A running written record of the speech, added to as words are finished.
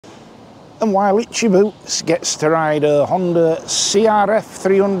And while Itchy Boots gets to ride a Honda CRF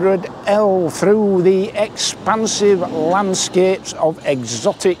 300L through the expansive landscapes of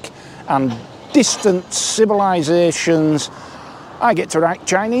exotic and distant civilizations, I get to ride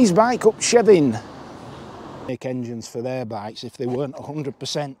Chinese bike up Shevin. Make engines for their bikes if they weren't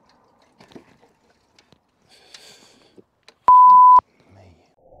 100%.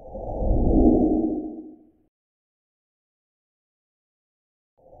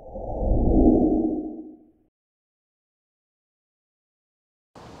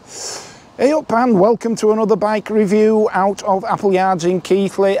 Hey up and welcome to another bike review out of Appleyards in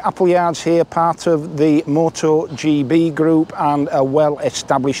Keighley. Appleyards here, part of the MotoGB group and a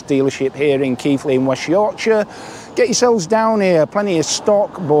well-established dealership here in Keighley in West Yorkshire. Get yourselves down here, plenty of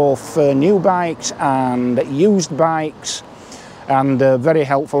stock, both new bikes and used bikes, and very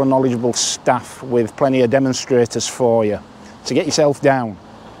helpful and knowledgeable staff with plenty of demonstrators for you. So get yourself down.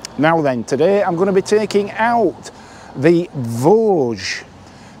 Now then, today I'm going to be taking out the Voge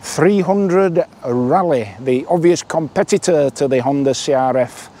 300 Rally, the obvious competitor to the Honda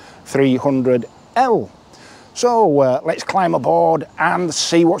CRF 300L. So let's climb aboard and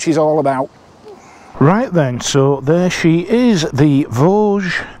see what she's all about. Right then, so there she is, the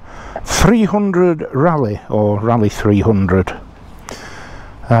Voge 300 Rally, or Rally 300.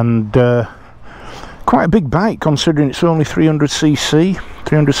 And quite a big bike considering it's only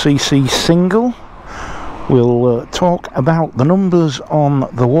 300cc single. We'll talk about the numbers on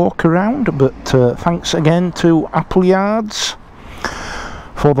the walk around, but thanks again to Appleyards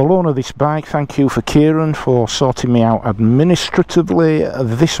for the loan of this bike. Thank you for Kieran for sorting me out administratively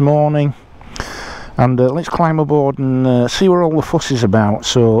this morning. And let's climb aboard and see what all the fuss is about.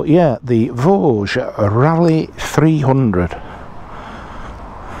 So yeah, the Voge Rally 300.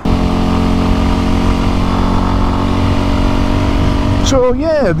 So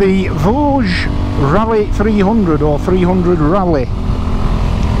yeah, the Voge Rally 300 or 300 Rally,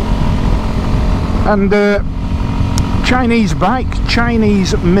 and Chinese bike,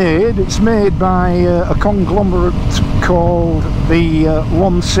 Chinese made. It's made by a conglomerate called the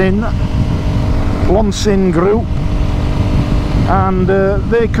Lonsin Group, and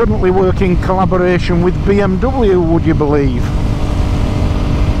they currently work in collaboration with BMW, would you believe,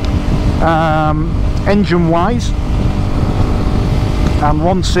 engine wise. And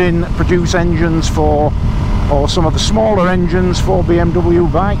Lonsin produce engines for, or some of the smaller engines for BMW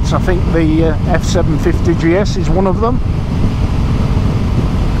bikes. I think the F750 GS is one of them.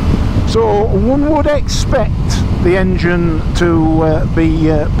 So one would expect the engine to be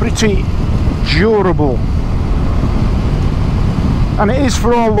pretty durable. And it is,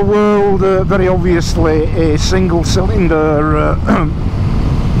 for all the world, very obviously a single-cylinder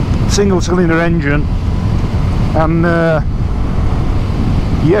engine. And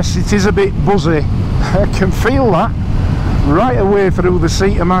yes, it is a bit buzzy. I can feel that right away through the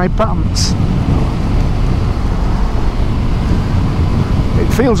seat of my pants. It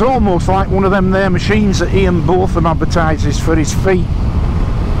feels almost like one of them there machines that Ian Botham advertises for his feet,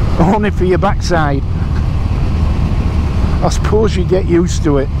 only for your backside. I suppose you get used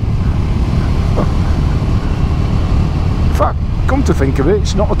to it. In fact, come to think of it,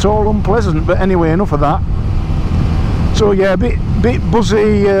 it's not at all unpleasant, but anyway, enough of that. So yeah, a bit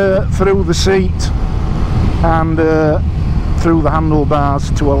buzzy through the seat and through the handlebars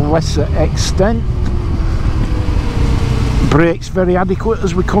to a lesser extent. Brakes very adequate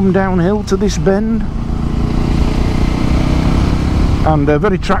as we come downhill to this bend. And a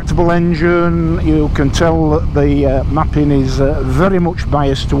very tractable engine. You can tell that the mapping is very much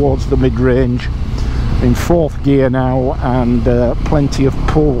biased towards the mid-range. In 4th gear now, and plenty of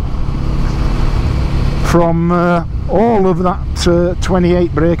pull from all of that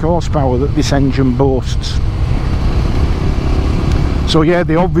 28 brake horsepower that this engine boasts. So yeah,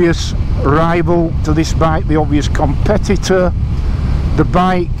 the obvious rival to this bike, the obvious competitor, the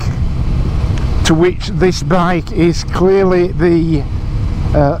bike to which this bike is clearly the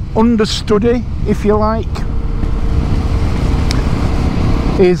understudy, if you like,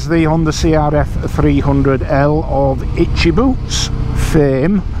 is the Honda CRF 300L of Itchy Boots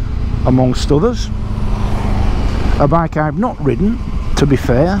fame, amongst others. A bike I've not ridden, to be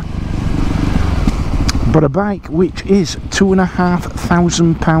fair, but a bike which is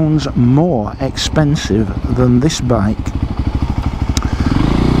 £2,500 more expensive than this bike.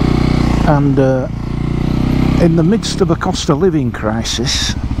 And in the midst of a cost of living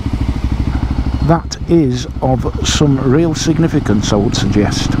crisis, that is of some real significance, I would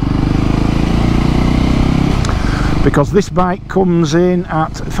suggest. Because this bike comes in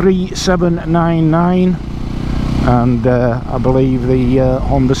at 3,799. and I believe the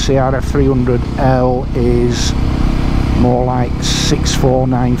Honda CRF 300L is more like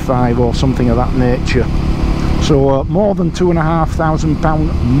 6495 or something of that nature. So more than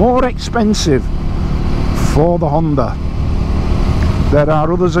 £2,500 more expensive for the Honda. There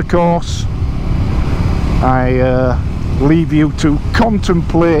are others, of course. I leave you to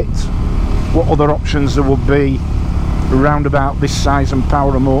contemplate what other options there would be around about this size and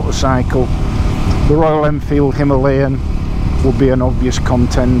power of motorcycle. The Royal Enfield Himalayan would be an obvious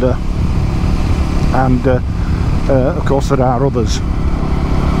contender, and of course there are others,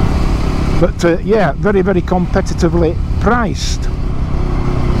 but yeah, very, very competitively priced.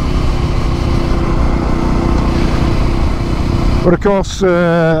 But of course,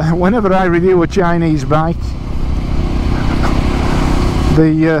 whenever I review a Chinese bike,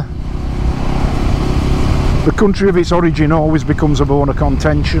 the country of its origin always becomes a bone of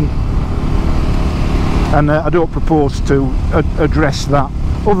contention, and I don't propose to address that,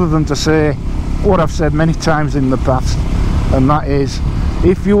 other than to say what I've said many times in the past, and that is,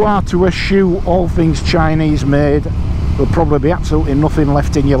 if you are to eschew all things Chinese made, there'll probably be absolutely nothing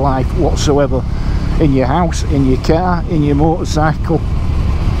left in your life whatsoever, in your house, in your car, in your motorcycle,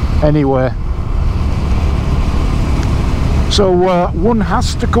 anywhere. So one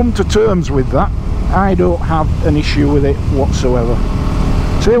has to come to terms with that. I don't have an issue with it whatsoever.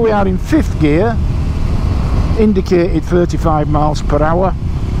 So here we are in 5th gear, indicated 35 miles per hour,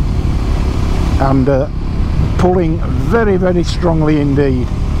 and pulling very, very strongly indeed.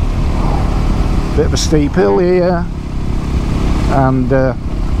 Bit of a steep hill here, and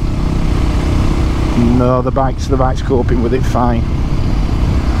no, the bike's coping with it fine.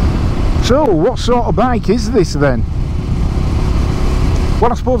 So what sort of bike is this then?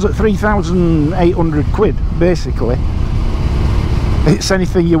 Well, I suppose at 3,800 quid, basically, it's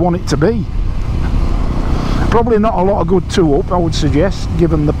anything you want it to be. Probably not a lot of good two-up, I would suggest,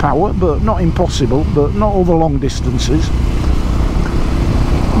 given the power, but not impossible, but not over long distances.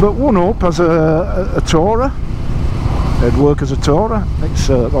 But one up as a tourer, it'd work as a tourer. It's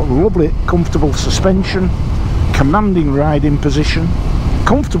got lovely, comfortable suspension, commanding riding position,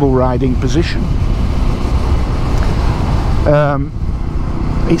 comfortable riding position.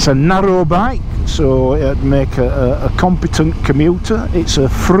 It's a narrow bike, so it'd make a competent commuter. It's a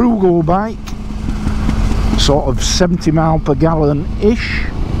frugal bike, sort of 70 miles per gallon ish.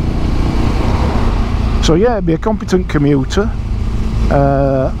 So yeah, it'd be a competent commuter,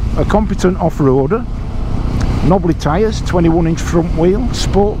 a competent off-roader, knobbly tyres, 21-inch front wheel,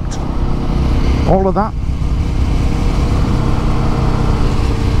 spoked, all of that.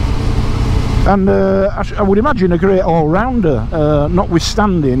 And I would imagine a great all-rounder,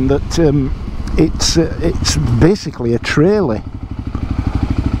 notwithstanding that it's basically a trailer.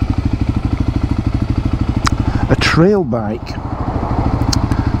 A trail bike.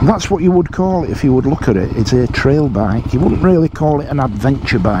 That's what you would call it if you would look at it. It's a trail bike. You wouldn't really call it an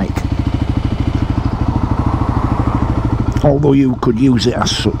adventure bike, although you could use it as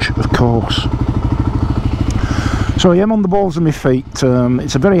such, of course. So yeah, I'm on the balls of my feet.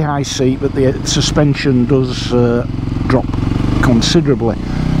 It's a very high seat, but the suspension does drop considerably.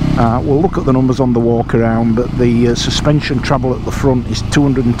 We'll look at the numbers on the walk around, but the suspension travel at the front is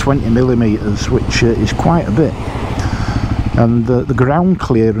 220mm, which is quite a bit. And the ground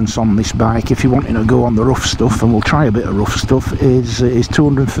clearance on this bike, if you're wanting to go on the rough stuff, and we'll try a bit of rough stuff, is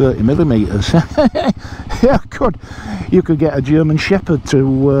 230mm. Yeah, good. You could get a German Shepherd to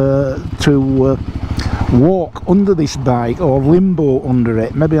walk under this bike, or limbo under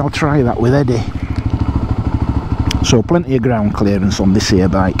it. Maybe I'll try that with Eddie. So plenty of ground clearance on this here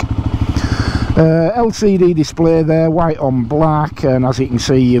bike. LCD display there, white on black, and as you can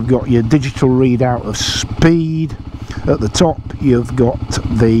see, you've got your digital readout of speed. At the top you've got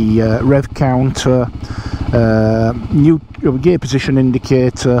the rev counter, new gear position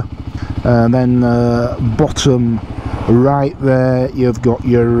indicator, and then bottom right there you've got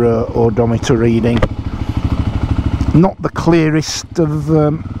your odometer reading. Not the clearest of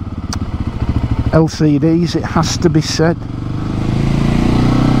LCDs, it has to be said,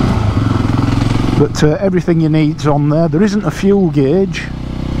 but everything you need's on there. There isn't a fuel gauge,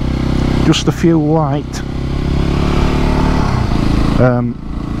 just a fuel light.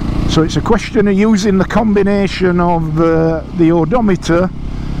 So it's a question of using the combination of the odometer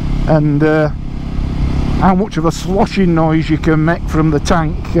and how much of a sloshing noise you can make from the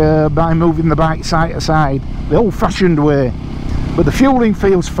tank by moving the bike side to side, the old-fashioned way. But the fueling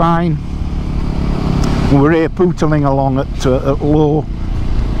feels fine. We're here pootling along at low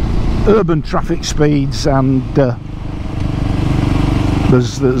urban traffic speeds, and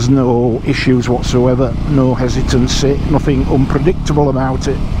There's no issues whatsoever, no hesitancy, nothing unpredictable about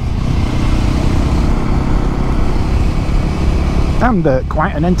it. And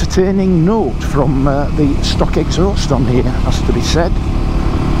quite an entertaining note from the stock exhaust on here, has to be said.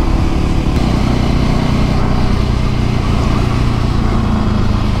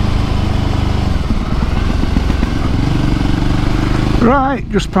 Right,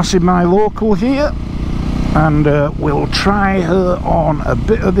 just passing my local here, and we'll try her on a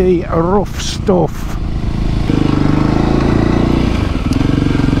bit of the rough stuff.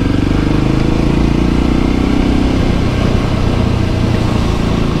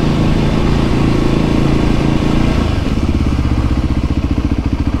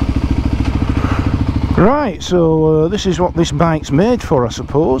 Right, so this is what this bike's made for, I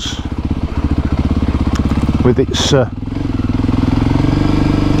suppose, with its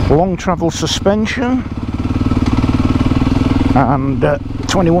long travel suspension and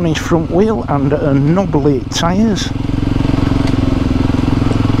 21-inch front wheel and knobbly tyres.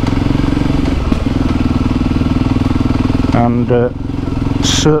 And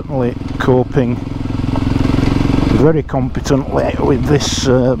certainly coping very competently with this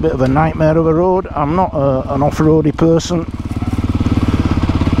bit of a nightmare of a road. I'm not an off-roady person,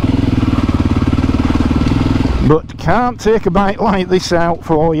 but can't take a bike like this out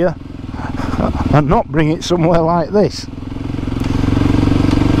for you and not bring it somewhere like this.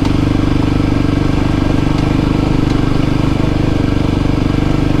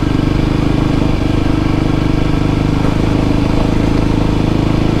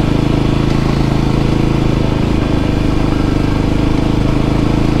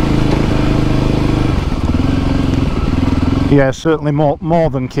 Yeah, certainly more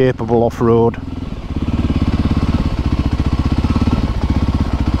than capable off-road.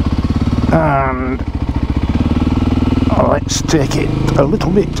 And let's take it a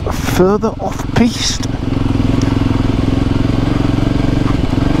little bit further off-piste.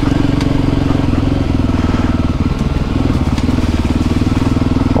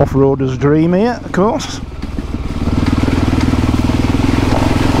 Off-roader's dream here, of course.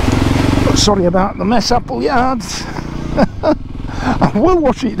 Sorry about the mess, Appleyards. I will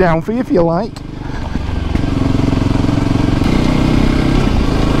wash it down for you if you like.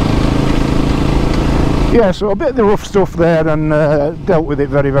 Yeah, so a bit of the rough stuff there, and dealt with it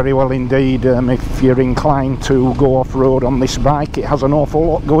very, very well indeed. If you're inclined to go off-road on this bike, it has an awful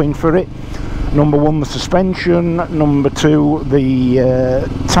lot going for it. Number one, the suspension. Number two, the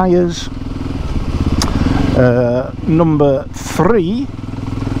tyres. Number three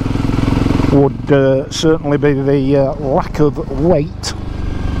would certainly be the lack of weight.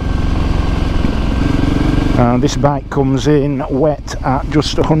 This bike comes in wet at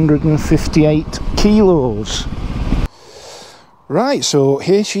just 158 kilos. Right, so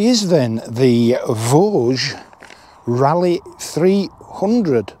here she is then, the Voge Rally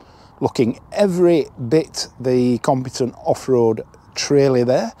 300, looking every bit the competent off-road trailer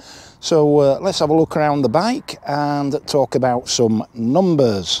there. So let's have a look around the bike and talk about some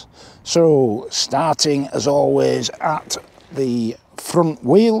numbers. So starting as always at the front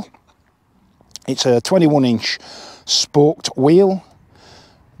wheel, it's a 21-inch spoked wheel.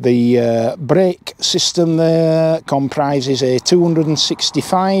 The brake system there comprises a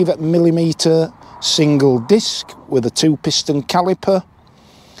 265mm single disc with a 2-piston caliper,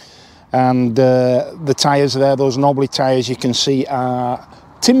 and the tyres there, those knobbly tyres you can see, are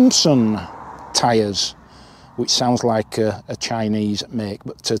Timson tyres, which sounds like a Chinese make,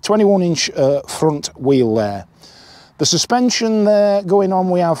 but a 21-inch front wheel there. The suspension there going on,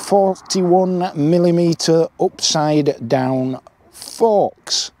 we have 41mm upside down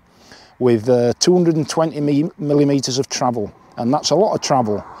forks with 220mm of travel, and that's a lot of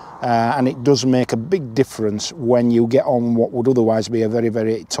travel, and it does make a big difference when you get on what would otherwise be a very,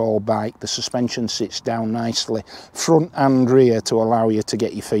 very tall bike. The suspension sits down nicely front and rear to allow you to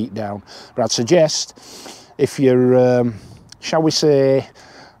get your feet down. But I'd suggest if you're shall we say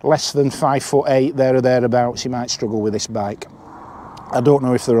less than 5'8", there or thereabouts, you might struggle with this bike. I don't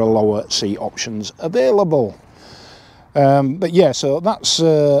know if there are lower seat options available. But yeah, so that's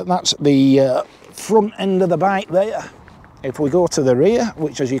the front end of the bike there. If we go to the rear,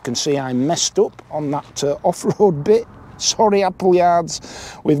 which as you can see I messed up on that off-road bit, sorry Appleyards,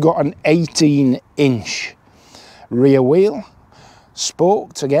 we've got an 18-inch rear wheel,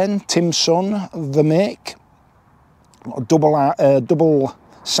 spoked again, Timson the make,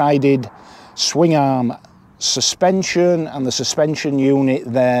 double-sided swing arm suspension, and the suspension unit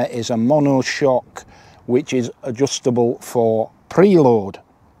there is a monoshock which is adjustable for preload,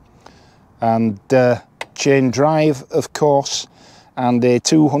 and chain drive of course, and a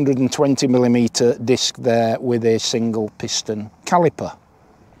 220mm disc there with a single piston caliper.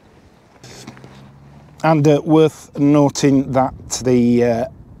 And worth noting that the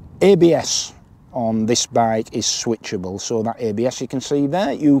ABS on this bike is switchable, so that ABS you can see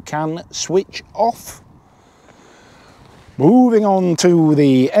there, you can switch off. Moving on to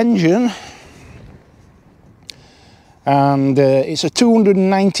the engine, and it's a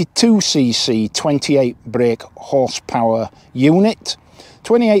 292cc 28 brake horsepower unit,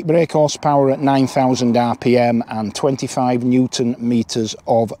 28 brake horsepower at 9,000 rpm and 25 newton meters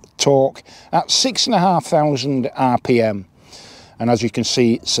of torque at 6,500 rpm. And as you can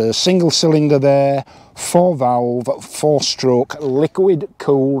see, it's a single cylinder there, 4-valve, 4-stroke liquid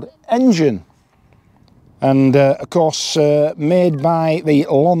cooled engine. And of course made by the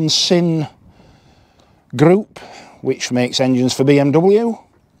Lonsin group, which makes engines for BMW.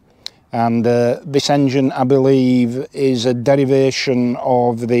 And this engine, I believe, is a derivation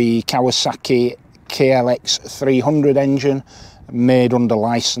of the Kawasaki KLX 300 engine, made under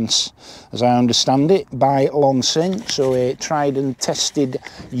license, as I understand it, by Lonsin. So a tried and tested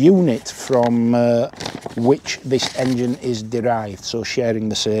unit from which this engine is derived, so sharing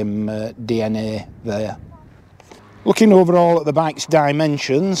the same DNA there. Looking overall at the bike's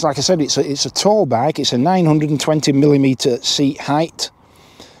dimensions, like I said, it's a tall bike. It's a 920mm seat height.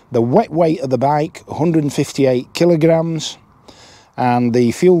 The wet weight of the bike, 158 kilograms, and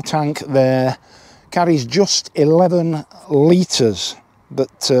the fuel tank there carries just 11 litres,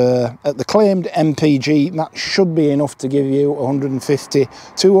 but at the claimed MPG that should be enough to give you 150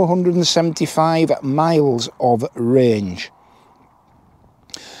 to 175 miles of range.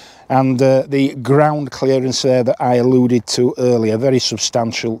 And the ground clearance there that I alluded to earlier, very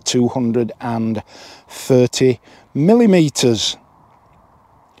substantial, 230mm.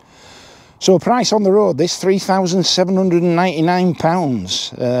 So price on the road, this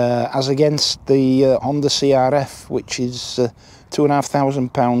 £3,799, as against the Honda CRF, which is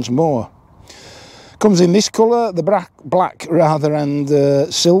 £2,500 more. Comes in this colour, the black rather, and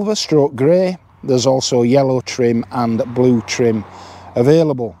silver stroke grey. There's also yellow trim and blue trim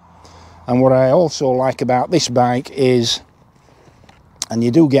available. And what I also like about this bike is, and you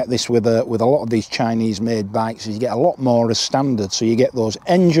do get this with a lot of these Chinese made bikes, is you get a lot more as standard. So you get those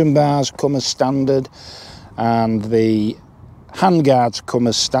engine bars come as standard, and the handguards come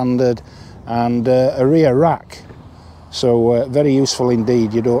as standard, and a rear rack. So very useful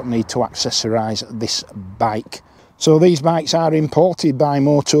indeed. You don't need to accessorise this bike. So these bikes are imported by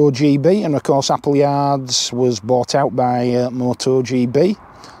MotoGB, and of course Appleyards was bought out by MotoGB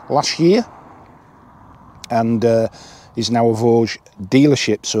last year, and is now a Voge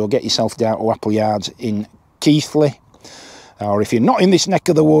dealership. So get yourself down to Appleyards in Keighley, or if you're not in this neck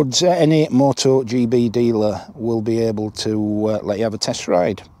of the woods, any MotoGB dealer will be able to let you have a test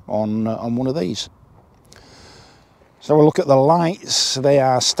ride on one of these. So we'll look at the lights. They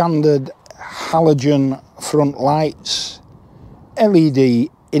are standard halogen front lights, LED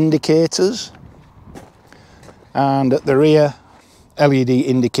indicators, and at the rear LED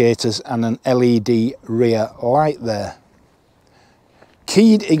indicators and an LED rear light there.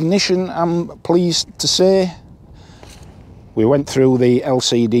 Keyed ignition, I'm pleased to say. We went through the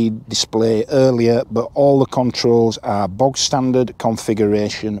LCD display earlier, but all the controls are bog standard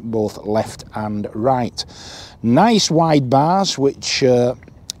configuration, both left and right. Nice wide bars, which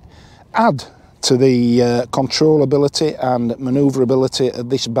add to the controllability and manoeuvrability of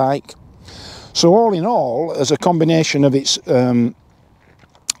this bike. So all in all, as a combination of its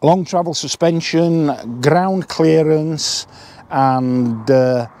long travel suspension, ground clearance, and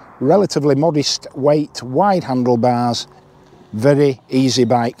relatively modest weight, wide handlebars, very easy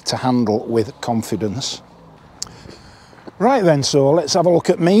bike to handle with confidence. Right then, so let's have a look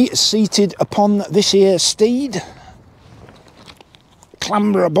at me seated upon this here steed.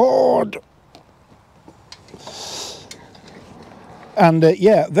 Clamber aboard. And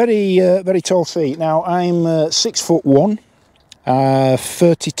yeah, very tall seat. Now I'm 6'1",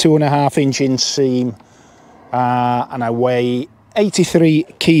 32.5-inch inseam, and I weigh 83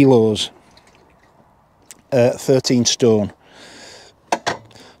 kilos, 13 stone.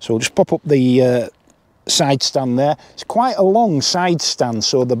 So we'll just pop up the side stand there. It's quite a long side stand,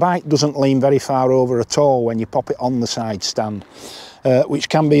 so the bike doesn't lean very far over at all when you pop it on the side stand, which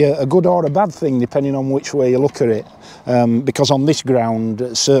can be a good or a bad thing depending on which way you look at it, because on this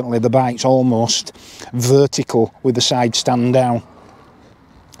ground certainly the bike's almost vertical with the side stand down.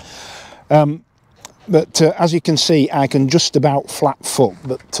 But as you can see, I can just about flat foot,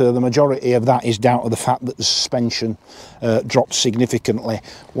 but the majority of that is down to the fact that the suspension drops significantly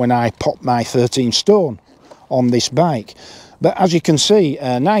when I pop my 13 stone on this bike. But as you can see,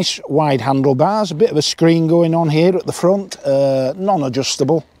 nice wide handlebars, a bit of a screen going on here at the front,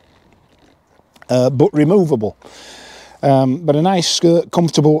 non-adjustable, but removable. But a nice,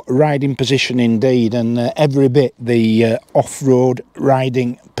 comfortable riding position indeed, and every bit the off-road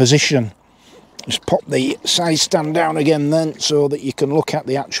riding position. Just pop the side stand down again then, so that you can look at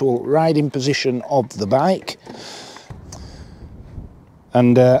the actual riding position of the bike.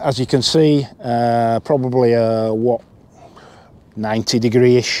 And as you can see, probably a, what, 90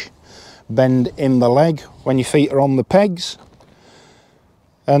 degree-ish bend in the leg when your feet are on the pegs.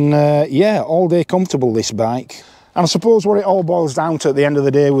 And yeah, all day comfortable, this bike. And I suppose what it all boils down to at the end of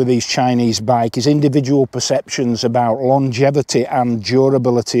the day with these Chinese bikes is individual perceptions about longevity and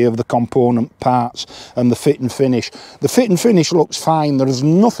durability of the component parts and the fit and finish. The fit and finish looks fine. There is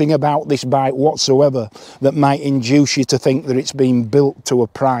nothing about this bike whatsoever that might induce you to think that it's been built to a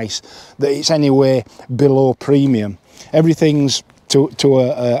price, that it's anywhere below premium. Everything's to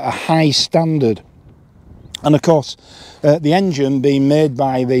a high standard. And of course, the engine being made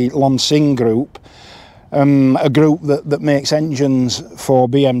by the Longxing Group, a group that makes engines for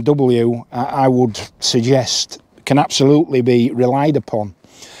BMW, I would suggest can absolutely be relied upon.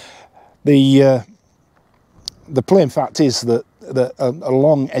 The plain fact is that a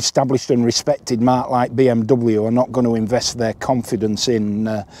long established and respected marque like BMW are not going to invest their confidence in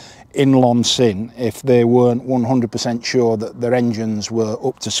Longxing if they weren't 100% sure that their engines were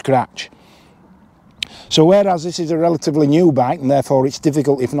up to scratch. So whereas this is a relatively new bike and therefore it's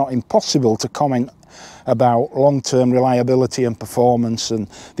difficult if not impossible to comment about long-term reliability and performance and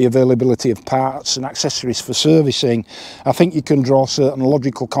the availability of parts and accessories for servicing, I think you can draw certain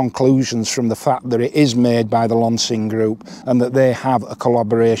logical conclusions from the fact that it is made by the Longxing Group and that they have a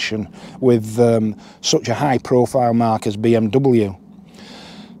collaboration with such a high-profile marque as BMW.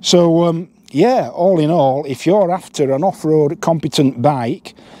 So yeah, all in all, if you're after an off-road competent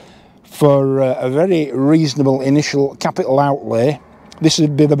bike for a very reasonable initial capital outlay, this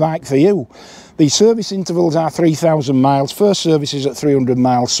would be the bike for you. The service intervals are 3,000 miles. First service is at 300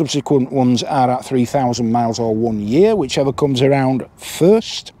 miles. Subsequent ones are at 3,000 miles or 1 year, whichever comes around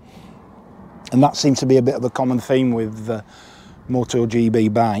first. And that seems to be a bit of a common theme with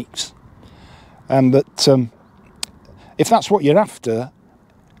MotoGB bikes. But if that's what you're after,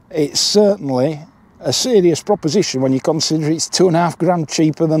 it's certainly a serious proposition when you consider it's 2.5 grand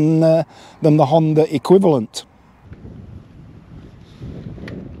cheaper than the Honda equivalent.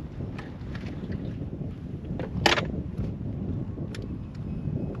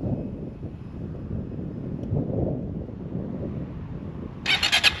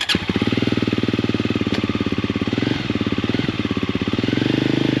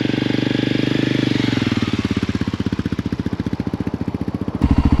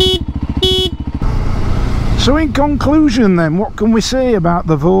 So in conclusion then, what can we say about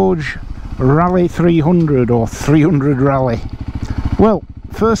the Voge Rally 300 or 300 Rally? Well,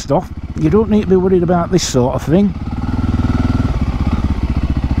 first off, you don't need to be worried about this sort of thing.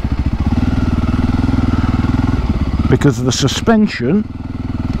 Because the suspension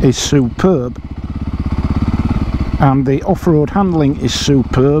is superb and the off-road handling is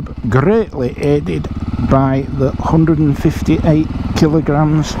superb, greatly aided by the 158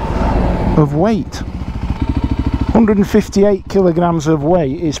 kilograms of weight. 158 kilograms of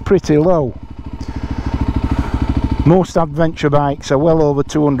weight is pretty low. Most adventure bikes are well over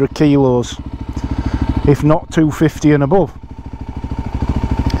 200 kilos, if not 250 and above.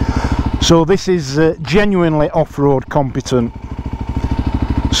 So this is genuinely off-road competent.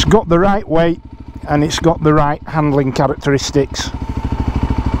 It's got the right weight and it's got the right handling characteristics.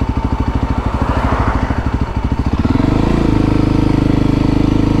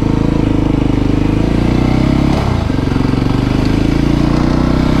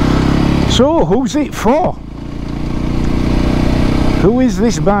 So, who's it for? Who is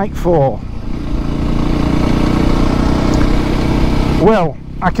this bike for? Well,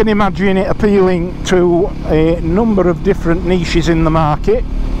 I can imagine it appealing to a number of different niches in the market.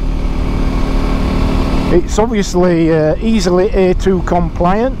 It's obviously easily A2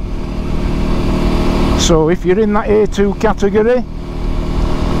 compliant. So if you're in that A2 category,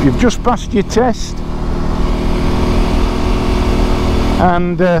 if you've just passed your test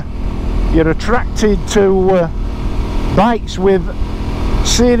and you're attracted to bikes with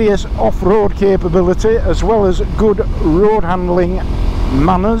serious off-road capability as well as good road handling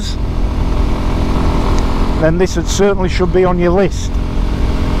manners, then this certainly should be on your list.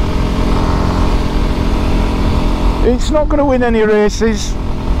 It's not going to win any races,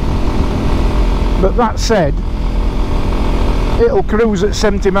 but that said, it'll cruise at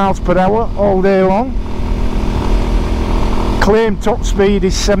 70 miles per hour all day long. Claimed top speed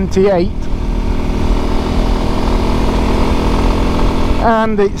is 78,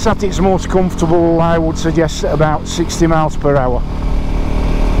 and it's at its most comfortable, I would suggest, at about 60 miles per hour,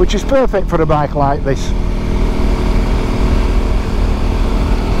 which is perfect for a bike like this.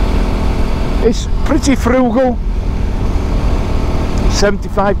 It's pretty frugal,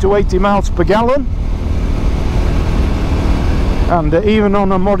 75 to 80 miles per gallon, and even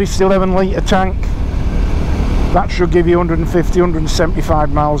on a modest 11 litre tank, that should give you 150,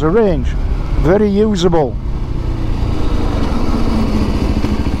 175 miles of range. Very usable.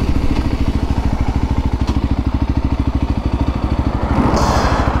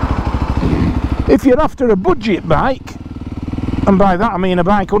 If you're after a budget bike, and by that I mean a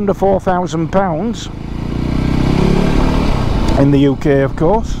bike under £4,000, in the UK of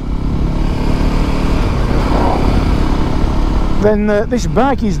course, then this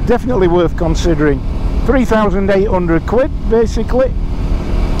bike is definitely worth considering. 3,800 quid basically,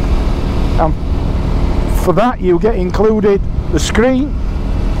 and for that you get included the screen,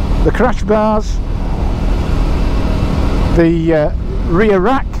 the crash bars, the rear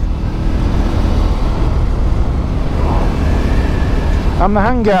rack and the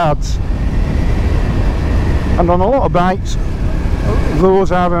handguards, and on a lot of bikes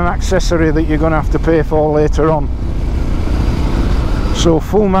those are an accessory that you're going to have to pay for later on. So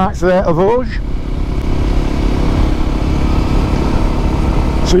full marks there of Voge.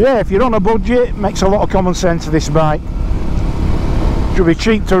 So yeah, if you're on a budget, it makes a lot of common sense this bike. Should be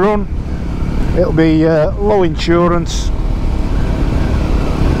cheap to run, it'll be low insurance,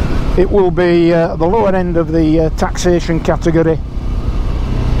 it will be the lower end of the taxation category,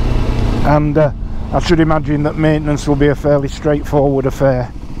 and I should imagine that maintenance will be a fairly straightforward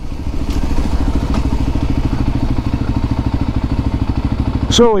affair.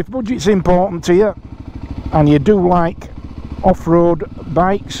 So if budget's important to you and you do like off-road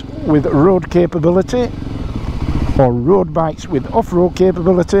bikes with road capability, or road bikes with off-road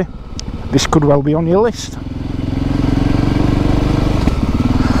capability, this could well be on your list.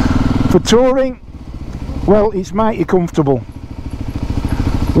 For touring, well, it's mighty comfortable.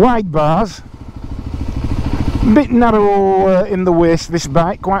 Wide bars, a bit narrow in the waist this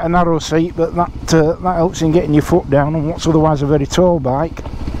bike, quite a narrow seat, but that helps in getting your foot down on what's otherwise a very tall bike.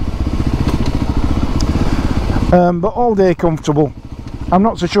 But all day comfortable. I'm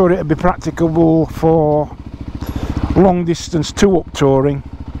not so sure it'd be practicable for long distance two-up touring,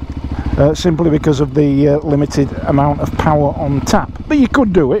 simply because of the limited amount of power on tap. But you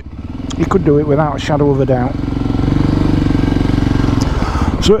could do it. You could do it without a shadow of a doubt.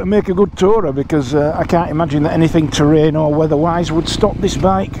 So it'll make a good tourer, because I can't imagine that anything terrain or weather-wise would stop this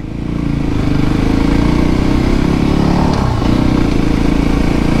bike.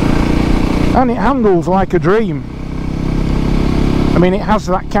 And it handles like a dream. I mean, it has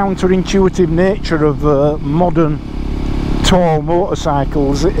that counterintuitive nature of modern tall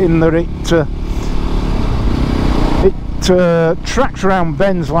motorcycles in that it tracks around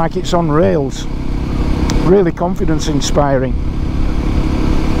bends like it's on rails. Really confidence inspiring.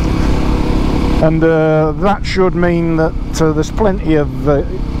 And that should mean that there's plenty of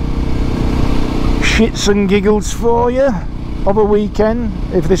shits and giggles for you of a weekend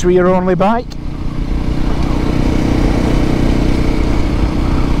if this were your only bike.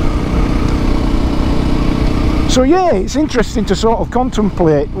 So yeah, it's interesting to sort of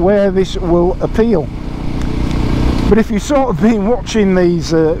contemplate where this will appeal. But if you've sort of been watching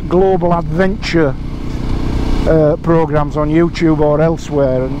these global adventure programs on YouTube or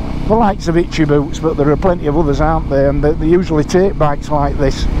elsewhere, and the likes of Itchy Boots, but there are plenty of others, aren't there, and they usually take bikes like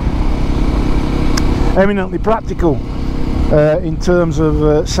this, eminently practical in terms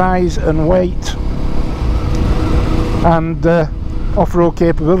of size and weight and off-road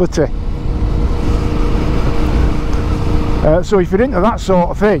capability. So if you're into that sort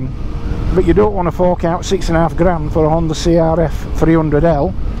of thing, but you don't want to fork out £6.5 grand for a Honda CRF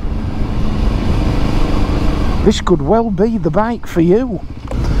 300L, this could well be the bike for you.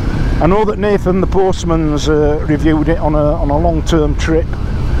 I know that Nathan the Postman's reviewed it on a long-term trip,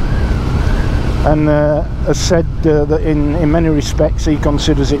 and has said that in many respects he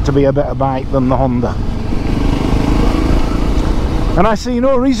considers it to be a better bike than the Honda. And I see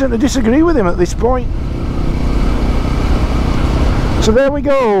no reason to disagree with him at this point. So there we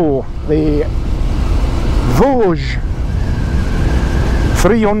go, the Voge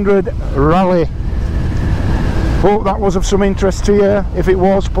 300 Rally. Hope that was of some interest to you. If it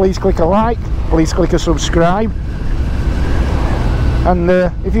was, please click a like, please click a subscribe. And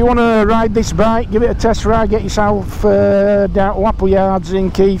if you want to ride this bike, give it a test ride, get yourself down to Appleyards in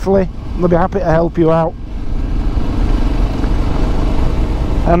Keighley. They'll be happy to help you out.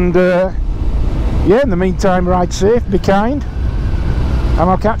 And yeah, in the meantime, ride safe, be kind, and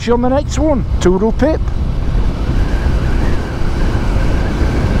I'll catch you on the next one. Toodle pip.